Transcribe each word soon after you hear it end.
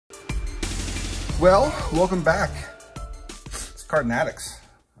Well, welcome back. It's Cardnatics.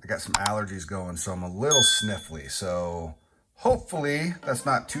 I got some allergies going, so I'm a little sniffly. So hopefully that's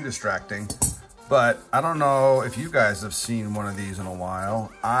not too distracting. But I don't know if you guys have seen one of these in a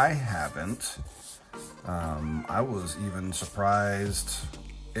while. I haven't. I was even surprised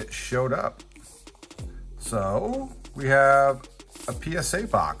it showed up. So we have a PSA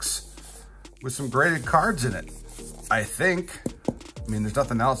box with some graded cards in it. I think. I mean, there's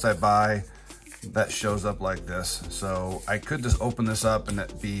nothing else I buy that shows up like this. So I could just open this up and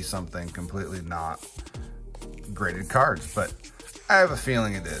it be something completely not graded cards, but I have a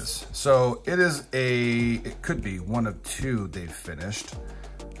feeling it is. So it could be one of two they've finished.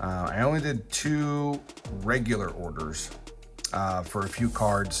 I only did 2 regular orders for a few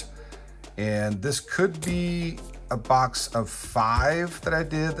cards. And this could be a box of 5 that I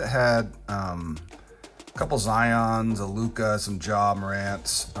did that had a couple Zions, a Luka, some Ja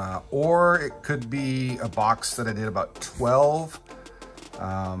Morants, or it could be a box that I did about 12.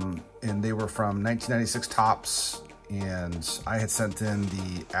 And they were from 1996 Topps. And I had sent in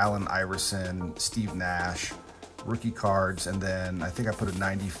the Allen Iverson, Steve Nash rookie cards. And then I think I put a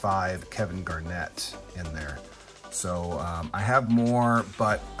 95 Kevin Garnett in there. So I have more,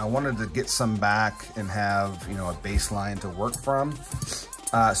 but I wanted to get some back and have, you know, a baseline to work from.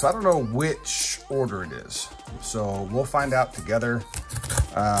 So I don't know which order it is. So we'll find out together.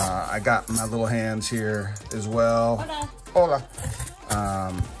 I got my little hands here as well. Hola.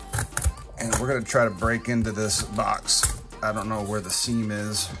 And we're gonna try to break into this box. I don't know where the seam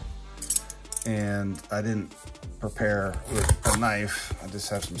is. And I didn't prepare with a knife. I just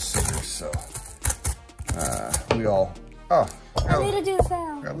have some scissors, so. I need to do a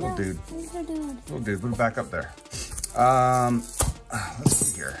foul. Got a little dude. Little dude, put it back up there. Let's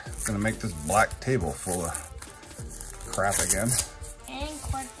see here. I'm gonna make this black table full of crap again. And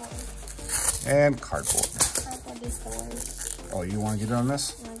cardboard. And cardboard. Cardboard is the worst. Oh, you wanna get on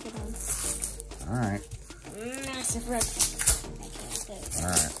this? I want to get on. All right. Massive rip. I can't do it. All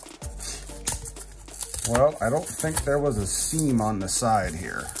right. Well, I don't think there was a seam on the side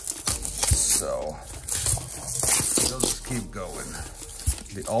here. So, we'll just keep going.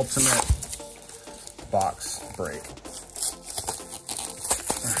 The ultimate box break.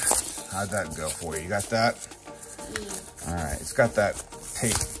 How'd that go for you? You got that? Yeah. All right, it's got that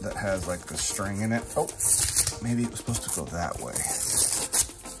tape that has like the string in it. Oh, maybe it was supposed to go that way.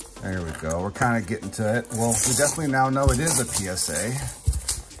 There we go. We're kind of getting to it. Well, we definitely now know it is a PSA.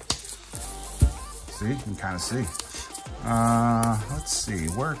 See, you can kind of see. Let's see,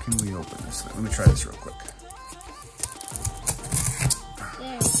 where can we open this? Let me try this real quick.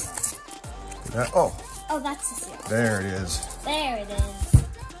 There we go. Oh, that's the seal. There it is. There it is.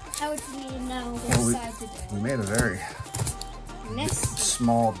 How would we know which side to do? We made a very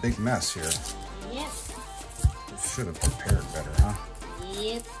small, big mess here. Yep. We should have prepared better, huh?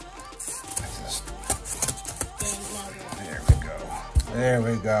 Yep. There we go. There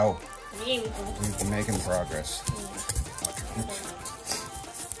we go. There we go. We've been making progress.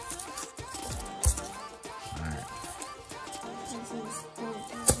 Alright.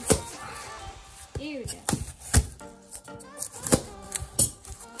 Here we go.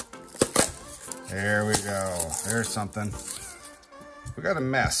 There we go. There's something. We got a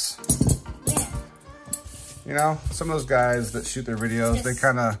mess. Yeah. You know, some of those guys that shoot their videos, they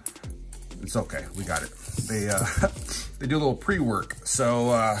kind of, it's okay. We got it. They they do a little pre-work.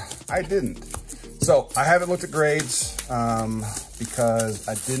 So I didn't. So I haven't looked at grades because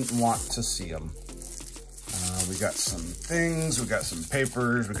I didn't want to see them. We got some things, we got some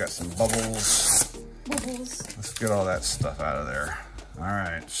papers, we got some bubbles. Let's get all that stuff out of there. All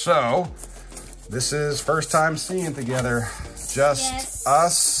right, so this is first time seeing it together. Just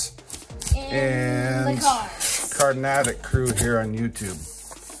us and the Cardnatic crew here on YouTube.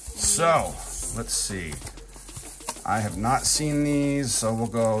 So let's see. I have not seen these, so we'll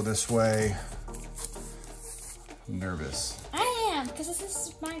go this way. I'm nervous. I am, because this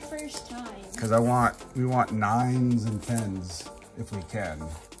is my first time. Because we want 9s and 10s if we can.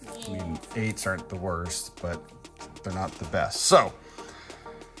 Yeah. I mean, 8s aren't the worst, but they're not the best. So,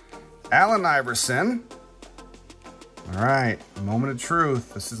 Allen Iverson. All right, moment of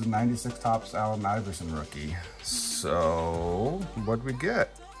truth. This is a 96 Topps Allen Iverson rookie. So, what'd we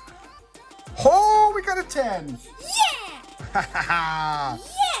get? Oh, we got a 10. Yeah!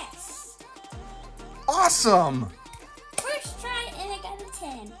 Yes! Awesome! First try and I got a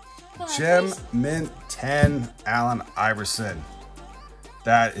 10. Gem Mint 10 Allen Iverson.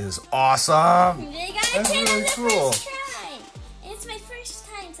 That is awesome. I got a That's 10 really on the cool. first try. And it's my first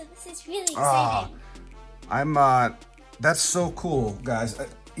time, so this is really exciting. That's so cool, guys.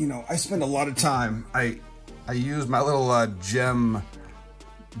 you know, I spend a lot of time. I use my little gem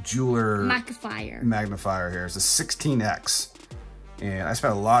jeweler magnifier here. It's a 16x. And I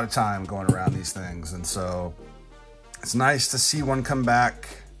spent a lot of time going around these things. And so it's nice to see one come back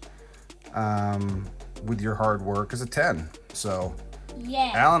with your hard work as a 10. So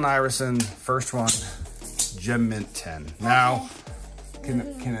yeah, Allen Iverson, first one, Gem Mint 10. Now, can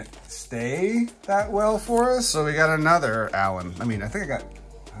it stay that well for us? So we got another Allen. I mean, I think I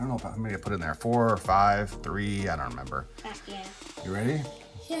don't know how many I put in there. 4 or 5, 3, I don't remember. Yeah. You ready?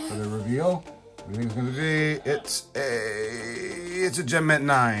 Yeah. For the reveal? What do you think it's gonna be? It's a Gem Mint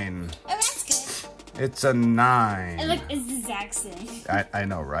 9. Oh, that's good. It's a 9. And look, it's the exact same. I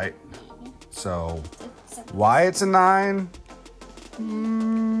know, right? So, why it's a 9?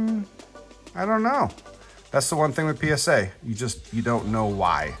 I don't know. That's the one thing with PSA. You don't know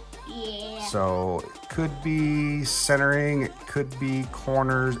why. Yeah. So, it could be centering, it could be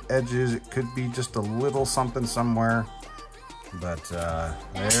corners, edges, it could be just a little something somewhere. But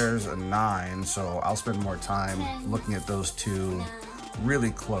there's a 9, so I'll spend more time looking at those two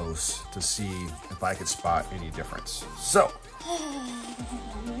really close to see if I could spot any difference. So,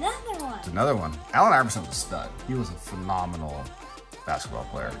 another one. It's another one. Allen Iverson was a stud. He was a phenomenal basketball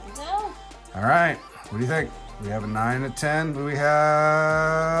player. No. All right, what do you think? We have a 9, a 10. We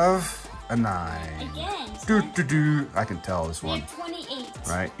have a 9. Again. I can tell this one. 28.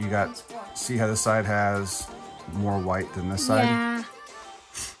 Right, you got. See how this side has more white than this side? Yeah.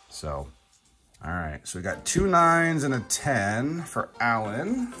 So, all right. So we got 2 9s and a 10 for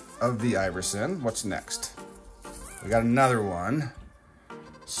Allen of the Iverson. What's next? We got another one.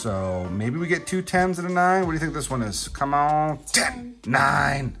 So maybe we get 2 10s and a 9. What do you think this one is? Come on. 10,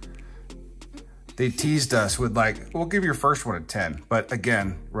 9. They teased us with like, we'll give your first one a 10. But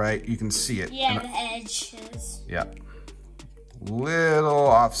again, right, you can see it. Yeah, the edges. Yep. Little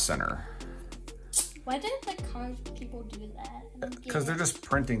off center. Why did the card people do that? Because they're just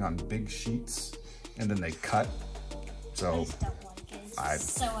printing on big sheets and then they cut. So I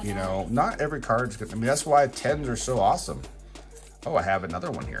just don't like it. So you know, not every card's good. I mean, that's why 10s are so awesome. Oh, I have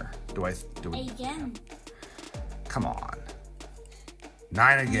another one here. Do we? Again. Come on.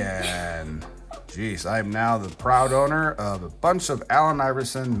 9 again. Jeez, I am now the proud owner of a bunch of Allen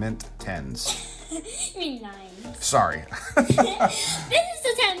Iverson Mint 10s. You mean 9. Sorry. This is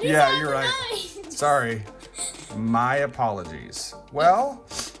the 10. These yeah, are you're the right. 9. Sorry. My apologies. Well,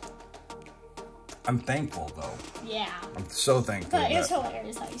 I'm thankful though. Yeah. I'm so thankful. But it's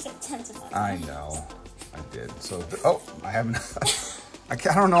hilarious how you said 10s and 9. I know. I did. So, I haven't. I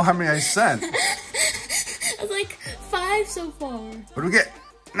don't know how many I sent. It's like 5 so far. What do we get?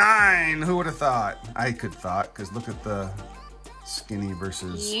 9. Who would have thought? I could thought, because look at the skinny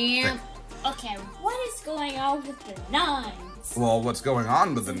versus thick. Okay, what is going on with the 9s? Well, what's going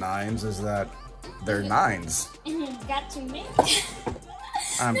on with the 9s is that they're 9s. And you've got to make.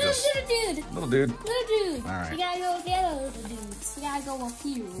 I'm no, just little dude. Little dude. All right. You gotta go with the other little dudes. You gotta go up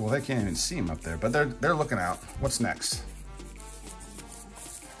here. Well, they can't even see him up there, but they're looking out. What's next?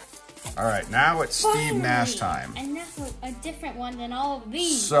 All right, now it's Steve Nash time. And that's a different one than all of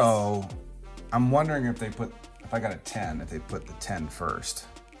these. So, I'm wondering if I got a 10, if they put the 10 first,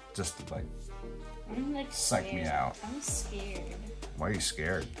 just to like psych me out. I'm scared. Why are you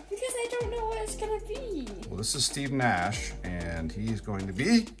scared? Because I don't know what it's gonna be. Well, this is Steve Nash, and he's going to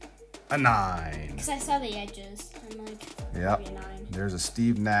be a 9. Because I saw the edges. I'm like, yep. Maybe a 9. There's a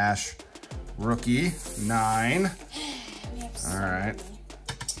Steve Nash rookie 9. We have so all right. many.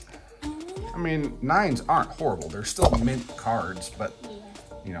 I mean, 9s aren't horrible. They're still mint cards, but Yeah.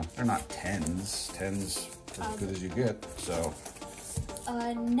 you know, they're not 10s. 10s are as good as you get. So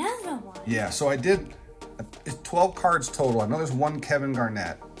another one. yeah, so I did. It's 12 cards total. I know there's 1 Kevin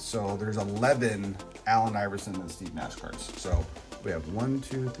Garnett, so there's 11 Allen Iverson and Steve Nash cards. So we have 1,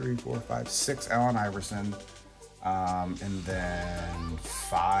 2, 3, 4, 5, 6 Allen Iverson, and then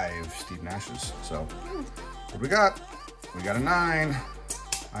 5 Steve Nashes. So what we got? We got a 9.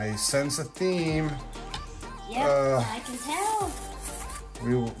 I sense a theme. Yep, I can tell.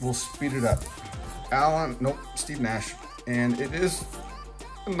 We'll speed it up. Steve Nash, and it is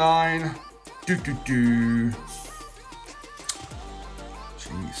a 9.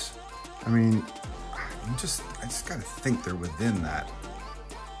 Jeez. I mean, I just gotta think they're within that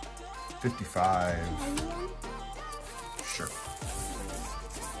 55. Sure.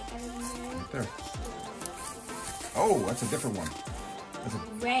 Right there. Oh, that's a different one. That's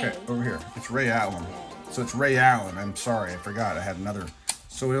Ray. Okay, over here. It's Ray Allen. So it's Ray Allen. I'm sorry, I forgot. I had another.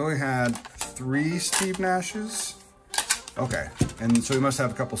 So we only had 3 Steve Nashes. Okay, and so we must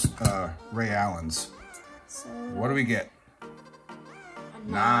have a couple Ray Allens. So what do we get? a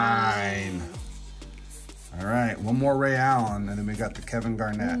 9. All right, one more Ray Allen, and then we got the Kevin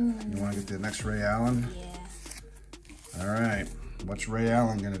Garnett. You want to get the next Ray Allen? Yeah. All right, what's Ray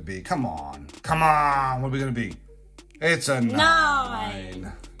Allen going to be? Come on. Come on. What are we going to be? It's a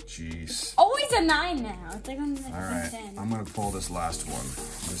 9. Jeez. Always a 9 now. It's like on the All right, 10. I'm going to pull this last one.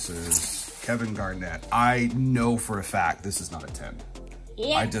 This is Kevin Garnett. I know for a fact this is not a 10.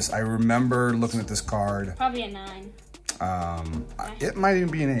 Yeah. I remember looking at this card. Probably a 9. It might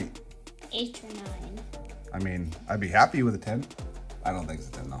even be an 8. 8 or 9. I mean, I'd be happy with a 10. I don't think it's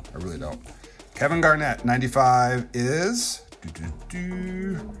a 10 though. I really don't. Kevin Garnett, 95 is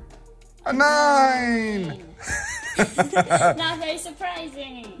a 9. Not very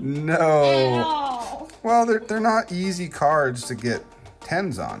surprising. No. At all. Well, they're not easy cards to get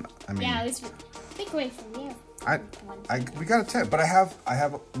 10s on. I mean, Yeah, at least take away from you. we got a 10, but I have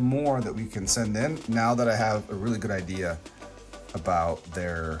more that we can send in now that I have a really good idea about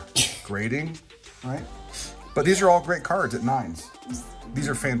their grading, right? But these are all great cards at 9s. These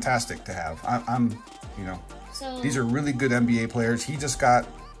are fantastic to have. These are really good NBA players. He just got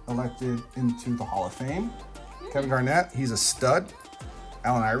elected into the Hall of Fame. Kevin Garnett, he's a stud.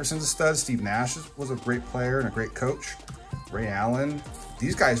 Allen Iverson's a stud. Steve Nash was a great player and a great coach. Ray Allen.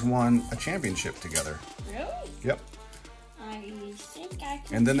 These guys won a championship together. Really? Yep. I think I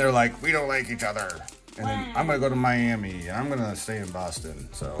can. And then they're like, we don't like each other. And then I'm going to go to Miami and I'm going to stay in Boston.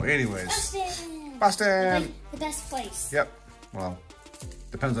 So anyways. Boston. Like the best place. Yep. Well,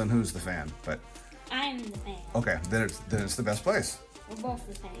 depends on who's the fan, but. I'm the fan. Okay, then it's the best place. We're both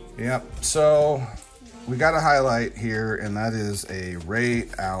the fans. Yep. So we got a highlight here, and that is a Ray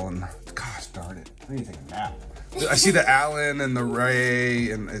Allen. Gosh darn it! I need to take a nap. I see the Allen and the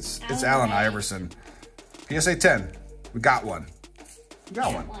Ray, and it's Allen Iverson. PSA 10. We got one. We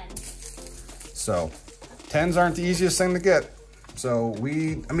got one. So 10s aren't the easiest thing to get. So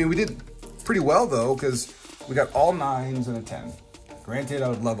we did pretty well though, because we got all 9s and a 10. Granted, I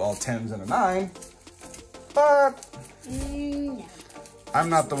would love all 10s and a 9, but No. I'm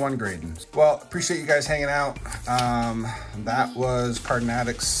not the one grading. Well, appreciate you guys hanging out. That was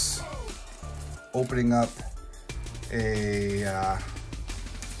Cardnatics opening up a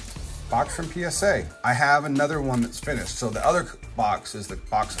box from PSA. I have another one that's finished. So the other box is the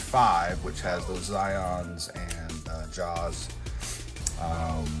box of 5, which has those Zions and Jaws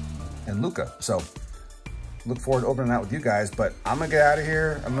and Luka. So look forward to opening that with you guys, but I'm gonna get out of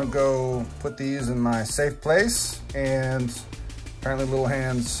here. I'm gonna go put these in my safe place, and apparently Little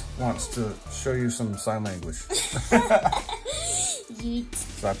Hands wants to show you some sign language. Yeet.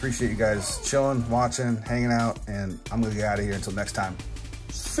 So I appreciate you guys chilling, watching, hanging out, and I'm gonna get out of here until next time.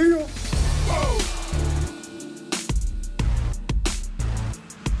 See ya.